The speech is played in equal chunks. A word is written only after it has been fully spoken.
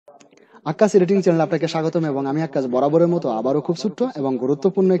Akkas editing চ্যানেলে আপনাকে স্বাগতম এবং আমি আক্কাস বরাবরের মতো আবারও খুব ছোট্ট এবং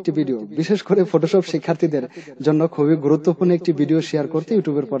গুরুত্বপূর্ণ একটি ভিডিও, বিশেষ করে ফটোশপ শিক্ষার্থীদের জন্য খুবই গুরুত্বপূর্ণ একটি ভিডিও শেয়ার করতে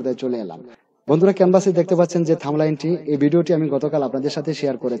ইউটিউবের পর্দায় চলে এলাম। বন্ধুরা, ক্যানভাসে দেখতে পাচ্ছেন যে থামলাইনটি, এই ভিডিওটি আমি গতকাল আপনাদের সাথে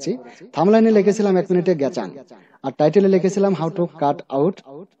শেয়ার করেছি। থামলাইনে লিখেছিলাম 1 মিনিটে গ্যাচাং, আর টাইটেলে লিখেছিলাম how to cut out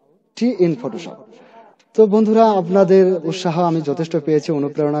T in Photoshop. তো বন্ধুরা, আপনাদের উৎসাহ আমি যথেষ্ট পেয়েছি,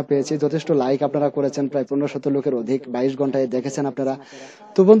 অনুপ্রেরণা পেয়েছি, যথেষ্ট লাইক আপনারা করেছেন, প্রায় 1500 লোকের অধিক 22 ঘন্টায় দেখেছেন আপনারা।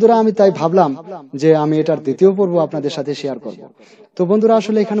 তো বন্ধুরা, আমি তাই ভাবলাম যে আমি এটার দ্বিতীয় পর্ব আপনাদের সাথে শেয়ার করব। তো বন্ধুরা,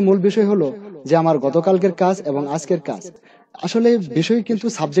 আসলে এখানে মূল বিষয় হলো যে আমার গতকালকের কাজ এবং আজকের কাজ, আসলে বিষয় কিন্তু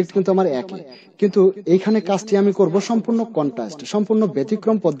সাবজেক্ট কিন্তু আমার একই, কিন্তু এইখানে কাজটি আমি করব সম্পূর্ণ কন্ট্রাস্ট, সম্পূর্ণ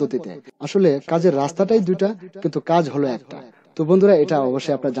ব্যতিক্রম পদ্ধতিতে। আসলে কাজের রাস্তাটাই দুইটা, কিন্তু কাজ হলো একটা। তো বন্ধুরা, এটা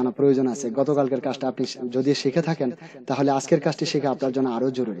অবশ্যই আপনার জানা প্রয়োজন আছে। গতকালকের কাজটা আপনি যদি শিখে থাকেন, তাহলে আজকের কাজটি শেখা আপনার জন্য আরো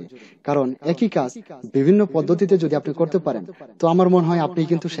জরুরি। কারণ একই কাজ বিভিন্ন পদ্ধতিতে যদি আপনি করতে পারেন, তো আমার মনে হয় আপনি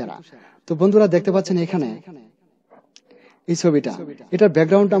কিন্তু সেরা। তো বন্ধুরা, দেখতে পাচ্ছেন এখানে এই ছবিটা, এটার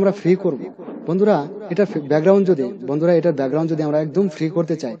ব্যাকগ্রাউন্ড আমরা ফ্রি করব। বন্ধুরা, এটার ব্যাকগ্রাউন্ড যদি আমরা একদম ফ্রি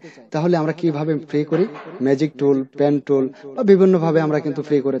করতে চাই, তাহলে আমরা কিভাবে ফ্রি করি? ম্যাজিক টুল, পেন টুল বা বিভিন্ন ভাবে আমরা কিন্তু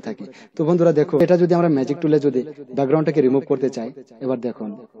ফ্রি করে থাকি। তো বন্ধুরা দেখো, এটা যদি আমরা ম্যাজিক টুলে যদি ব্যাকগ্রাউন্ডটাকে রিমুভ করতে চাই, এবার দেখুন,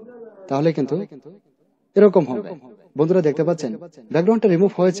 তাহলে কিন্তু এরকম হবে। বন্ধুরা দেখতে পাচ্ছেন ব্যাকগ্রাউন্ডটা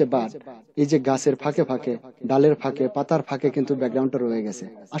রিমুভ হয়েছে, বাট এই যে গাছের ফাঁকে ফাঁকে, ডালের ফাঁকে, পাতার ফাঁকে কিন্তু ব্যাকগ্রাউন্ডটা রয়ে গেছে।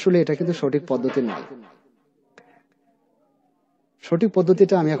 আসলে এটা কিন্তু সঠিক পদ্ধতি নয়। সঠিক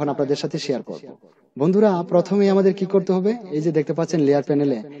পদ্ধতিটা আমি এখন আপনাদের সাথে শেয়ার করব। বন্ধুরা, প্রথমে আমাদের কি করতে হবে? এই যে দেখতে পাচ্ছেন লেয়ার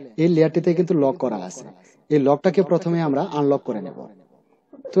প্যানেলে, এই লেয়ারটিতে কিন্তু লক করা আছে। এই লকটাকে প্রথমে আমরা আনলক করে নেব।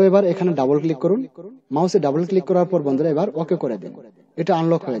 তো এবার এখানে ডাবল ক্লিক করুন। মাউসে ডাবল ক্লিক করার পর বন্ধুরা এবার ওকে করে দিন। এটা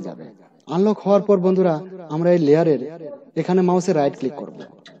আনলক হয়ে যাবে। আনলক হওয়ার পর বন্ধুরা, আমরা এই লেয়ারের এখানে মাউসে রাইট ক্লিক করব।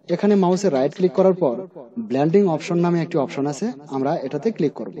 এখানে মাউসে রাইট ক্লিক করার পর ব্লেন্ডিং অপশন নামে একটি অপশন আছে, আমরা এটাতে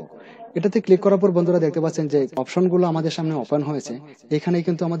ক্লিক করব। এটাতে ক্লিক করার পর বন্ধুরা দেখতে পাচ্ছেন যে অপশনগুলো আমাদের সামনে ওপেন হয়েছে। এখানে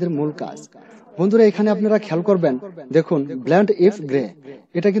কিন্তু আমাদের মূল কাজ। বন্ধুরা, এখানে আপনারা খেয়াল করবেন, দেখুন ব্লেন্ড ইফ গ্রে,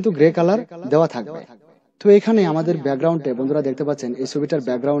 এটা কিন্তু গ্রে কালার দেওয়া থাকবে। তো এখানে আমাদের ব্যাকগ্রাউন্ডে বন্ধুরা দেখতে পাচ্ছেন, এই ছবিটার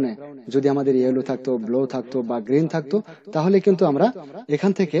ব্যাকগ্রাউন্ডে যদি আমাদের ইয়েলো থাকতো, ব্লু থাকতো বা গ্রিন থাকতো, তাহলে কিন্তু আমরা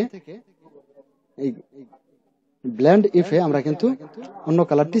এখান থেকে এই ব্লেন্ড ইফে আমরা কিন্তু অন্য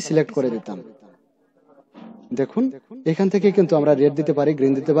কালারটি সিলেক্ট করে দিতাম। দেখুন, এখান থেকে কিন্তু আমরা রেড দিতে পারি,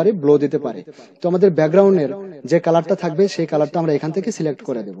 গ্রিন দিতে পারি, ব্লু দিতে পারি। তো আমাদের ব্যাকগ্রাউন্ডের যে কালারটা থাকবে সেই কালারটা আমরা এখান থেকে সিলেক্ট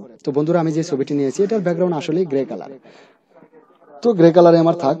করে দেব। তো বন্ধুরা, আমি যে ছবিটি নিয়েছি এটার ব্যাকগ্রাউন্ড আসলে গ্রে কালার। তো গ্রে কালারে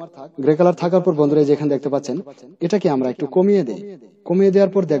আমার থাক। গ্রে কালার থাকার পর বন্ধুরা যেখানে দেখতে পাচ্ছেন, এটাকে আমরা একটু কমিয়ে দেই। কমিয়ে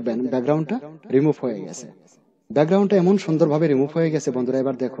দেওয়ার পর দেখবেন ব্যাকগ্রাউন্ডটা রিমুভ হয়ে গেছে। ব্যাকগ্রাউন্ডটা এমন সুন্দরভাবে রিমুভ হয়ে গেছে বন্ধুরা।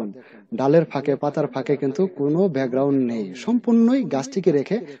 এবার দেখুন, ডালের ফাঁকে, পাতার ফাঁকে কিন্তু কোনো ব্যাকগ্রাউন্ড নেই, সম্পূর্ণই গাছটিকে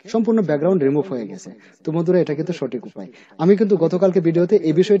রেখে সম্পূর্ণ ব্যাকগ্রাউন্ড রিমুভ হয়ে গেছে। তো বন্ধুরা, এটা কিন্তু সঠিক উপায়। আমি কিন্তু গতকালকে ভিডিওতে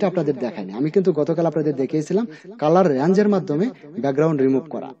এই বিষয়টা আপনাদের দেখাইনি। আমি কিন্তু গতকাল আপনাদের দেখিয়েছিলাম কালার রেঞ্জের মাধ্যমে ব্যাকগ্রাউন্ড রিমুভ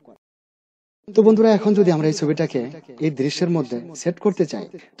করা। তো বন্ধুরা, এখন যদি আমরা এই ছবিটাকে এই দৃশ্যের মধ্যে সেট করতে চাই,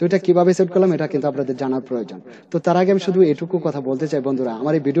 তো এটা কিভাবে সেট করলাম এটা কিন্তু আপনাদের জানার প্রয়োজন। তো তার আগে আমি শুধু এটুকু কথা বলতে চাই, বন্ধুরা,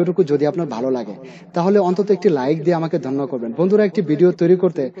 আমার এই ভিডিওটুকু যদি আপনার ভালো লাগে, তাহলে অন্তত একটি লাইক দিয়ে আমাকে ধন্য করবেন। বন্ধুরা, একটি ভিডিও তৈরি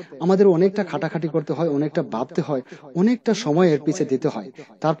করতে আমাদের অনেকটা খাটাখাটি করতে হয়, অনেকটা ভাবতে হয়, অনেকটা সময় এর পিছে দিতে হয়,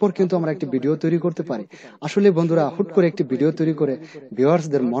 তারপর কিন্তু আমরা একটি ভিডিও তৈরি করতে পারি। আসলে বন্ধুরা, হুট করে একটি ভিডিও তৈরি করে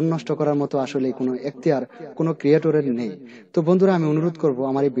ভিউয়ার্সদের মন নষ্ট করার মতো আসলে কোনো এখতিয়ার কোনো ক্রিয়েটরের নেই। তো বন্ধুরা, আমি অনুরোধ করব,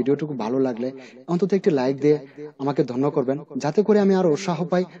 আমার এই ভিডিওটুকু ভালো লাগলে অন্তত একটি লাইক দিয়ে আমাকে ধন্য করবেন, যাতে করে আমি আরো উৎসাহ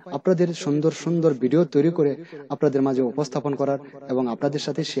পাই আপনাদের সুন্দর সুন্দর ভিডিও তৈরি করে আপনাদের মাঝে উপস্থাপন করার এবং আপনাদের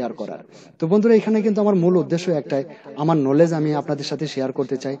সাথে শেয়ার করার। তো বন্ধুরা, এখানে কিন্তু আমার মূল উদ্দেশ্য একটাই, আমার নলেজ আমি আপনাদের সাথে শেয়ার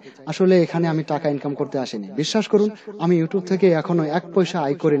করতে চাই। আসলে এখানে আমি টাকা ইনকাম করতে আসিনি। বিশ্বাস করুন, আমি ইউটিউব থেকে এখনো 1 পয়সা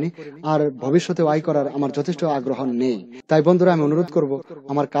আয় করিনি, আর ভবিষ্যতে আয় করার আমার যথেষ্ট আগ্রহ নেই। তাই বন্ধুরা, আমি অনুরোধ করব,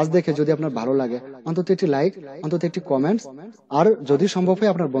 আমার কাজ দেখে যদি আপনার ভালো লাগে, অন্তত একটি লাইক, অন্তত একটি কমেন্টস, আর যদি সম্ভব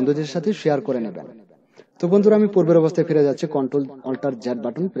হয় আপনার বন্ধুদের সাথে শেয়ার করে নেবেন। তো বন্ধুরা, আমি পূর্বের অবস্থায় ফিরে যাচ্ছি control alter Z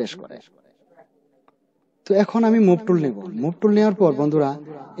button press করে। তো এখন আমি মুভ টুল নেব। মুভ টুল নেওয়ার পর বন্ধুরা,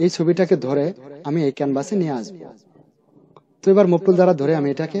 এই ছবিটাকে ধরে আমি এই ক্যানভাসে নিয়ে আসবো। তো এবার মুভ টুল দ্বারা ধরে আমি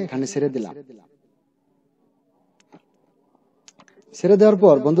এটাকে এখানে ছেড়ে দিলাম। ছেড়ে দেওয়ার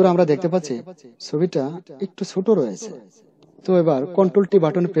পর বন্ধুরা, আমরা দেখতে পাচ্ছি ছবিটা একটু ছোট রয়েছে। তো এবার কন্ট্রোল টি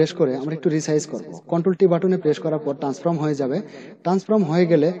বাটনে প্রেস করে আমরা একটু রিসাইজ করব। কন্ট্রোল টি বাটনে প্রেস করার পর ট্রান্সফর্ম হয়ে যাবে। ট্রান্সফর্ম হয়ে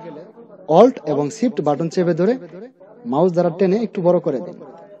গেলে অল্ট এবং শিফট বাটন চেপে ধরে মাউস দ্বারা টেনে একটু বড় করে দিন।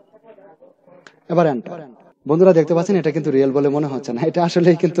 এবার এন্টার। বন্ধুরা দেখতে পাচ্ছেন এটা কিন্তু রিয়েল বলে মনে হচ্ছে না, এটা আসলে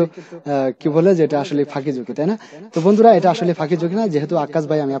কিন্তু কি বলে যে এটা আসলে ফাঁকি ঝুঁকি, তাই না? তো বন্ধুরা এটা আসলে ফাঁকি ঝুঁকি না, যেহেতু আকাশ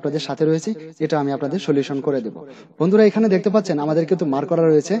ভাই আমি আপনাদের সাথে রয়েছি, এটা আমি আপনাদের সলিউশন করে দেব। বন্ধুরা এখানে দেখতে পাচ্ছেন আমাদের কিন্তু মার্ক করা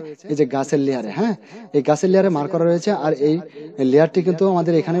রয়েছে এই যে গাছের লেয়ারে, হ্যাঁ, এই গাছের লেয়ারে মার্ক করা রয়েছে, আর এই লেয়ারটি কিন্তু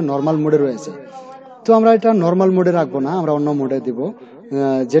আমাদের এখানে নর্মাল মোডে রয়েছে। তো আমরা এটা নর্মাল মোডে রাখবো না, আমরা অন্য মোডে দিব,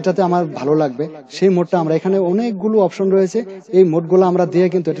 যেটাতে আমার ভালো লাগবে সেই মোডটা। আমরা এখানে অনেকগুলো অপশন রয়েছে, এই মোডগুলো আমরা দিয়ে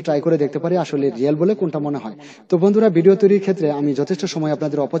কিন্তু এটা ট্রাই করে দেখতে পারি আসলে রিয়েল বলে কোনটা মনে হয়। তো বন্ধুরা ভিডিও তৈরির ক্ষেত্রে আমি যথেষ্ট সময়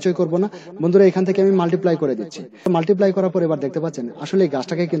আপনাদের অপচয় করব না। বন্ধুরা এখান থেকে আমি মাল্টিপ্লাই করে দিচ্ছি। মাল্টিপ্লাই করার পর এবার দেখতে পাচ্ছেন আসলে এই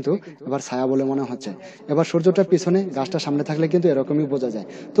গাছটাকে কিন্তু এবার ছায়া বলে মনে হচ্ছে। এবার সূর্যটা পিছনে, গাছটা সামনে থাকলে কিন্তু এরকমই বোঝা যায়।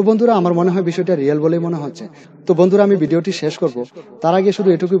 তো বন্ধুরা আমার মনে হয় বিষয়টা রিয়েল বলেই মনে হচ্ছে। তো বন্ধুরা আমি ভিডিওটি শেষ করব, তার আগে শুধু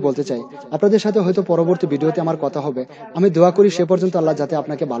এটুকুই বলতে চাই, আপনাদের সাথে হয়তো পরবর্তী ভিডিওতে আমার কথা হবে। আমি দোয়া করি সে পর্যন্ত আল্লাহ যাতে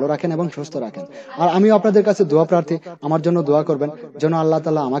আপনাকে ভালো রাখেন এবং সুস্থ রাখেন। আর আমিও আপনাদের কাছে দোয়া প্রার্থী, আমার জন্য দোয়া করবেন যেন আল্লাহ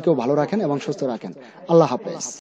তাআলা আমাকেও ভালো রাখেন এবং সুস্থ রাখেন। আল্লাহ হাফেজ।